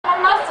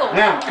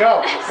Now,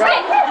 go. Go.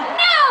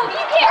 No,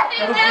 you can't do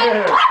Go that. get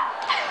her.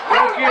 Go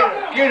get her.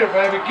 Get her,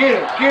 baby.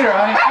 Get her. Get her,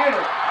 honey. Get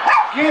her.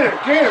 Get her.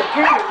 Get her.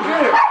 Get her.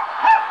 Get her.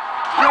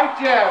 Straight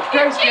jab.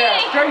 Straight jab.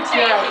 Straight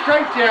jab.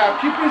 Straight jab.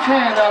 Keep his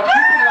hand up.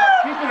 Keep it up.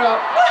 Keep it up.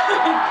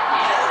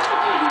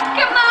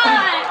 Come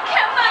on.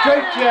 Come on.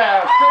 Straight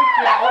jab. Straight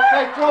jab.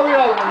 Okay, throw the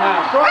other one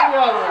now. Throw the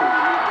other one.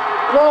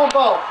 Throw them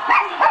both.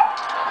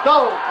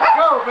 Go.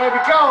 Go, baby.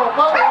 Go.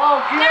 Both. Oh,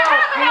 get up.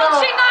 Get up.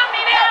 She knocked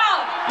me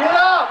down. Get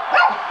up.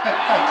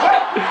 Come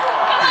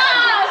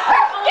on.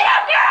 Get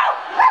up, girl.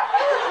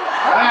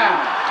 Now,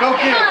 go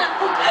get her.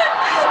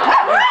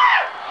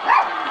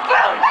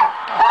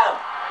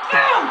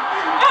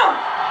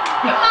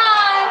 Come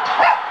on.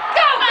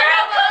 Go,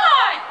 girl. Come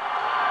on.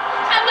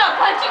 I'm not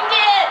punching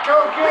dead. Go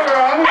get her,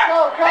 honey.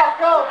 Go, go,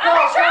 go, go,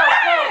 go, go,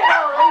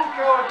 go. There you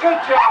go. Good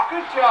job,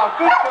 good job,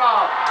 good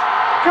job.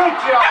 Good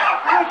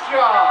job, good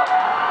job.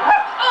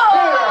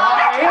 Hit her,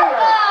 honey, hit her.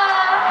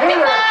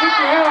 Hit her. Keep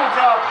your hands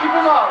up. Keep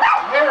them up.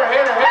 Hit her,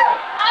 hit her, hit her.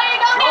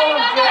 Roll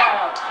them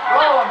jabs.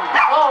 Roll them,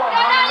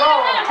 honey, roll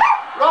them.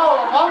 Roll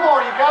them. One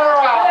more. You got her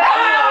out.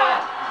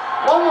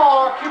 One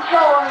more. Keep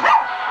going.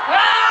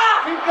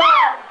 Keep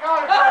going. You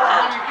got it,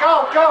 honey.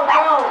 Go, go,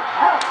 go.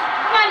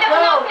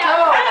 Go,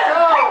 go,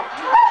 go.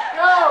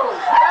 Go.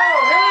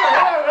 Hit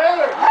her, hit her, hit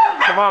her.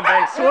 Come on,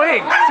 babe.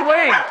 Swing,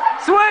 swing,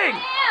 swing.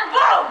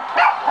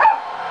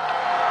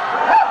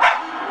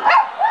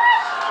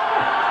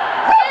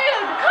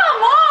 Dude,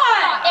 come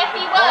on. If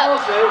he was.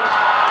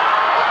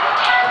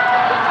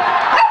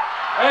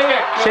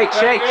 Shake,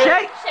 shake,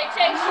 shake. Shake,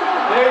 shake.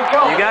 There you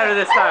go. You got her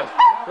this time.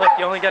 Look,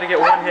 you only got to get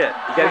one hit.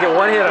 You got to get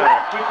one hit on her.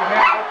 Keep your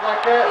hands up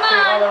like that. See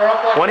how they're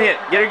up like One hit.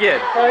 Get her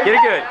good. Get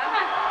her good.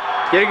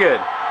 Get her good.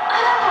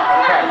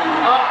 Okay.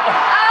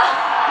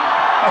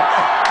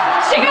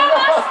 She got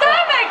my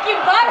stomach, you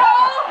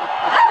butthole.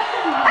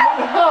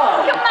 Come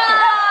on.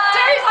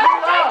 Seriously,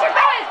 take your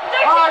face.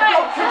 Take All your right,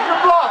 go face. kick your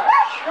butt.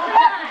 Go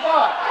kick your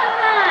butt.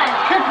 Come on.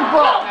 Kick your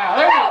butt now.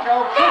 There you go.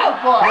 Kick your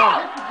butt.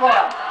 Kick your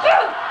butt.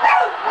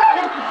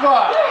 Kick your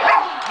butt.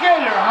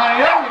 Get her, honey.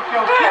 There you go.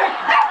 Kick her.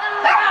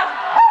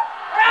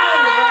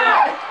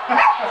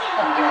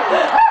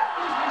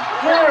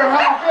 Get her,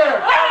 honey. Get her.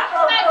 Go,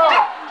 go, go.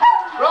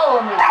 Roll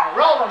them in there.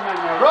 Roll them in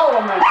there. Roll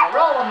them in there.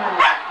 Roll them in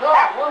there. Go.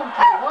 1,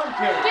 2, 1,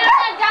 2. Dude, I'm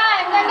gonna die.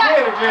 I'm gonna die.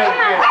 Get it, get it,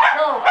 get it.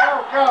 Go,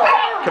 go, go.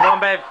 Come on,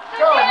 babe.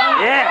 Go,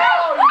 honey. Yeah.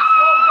 Go, you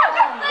slow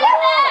down. Look at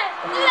that.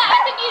 Look at that. I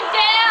took you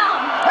down.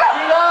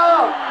 Get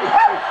up.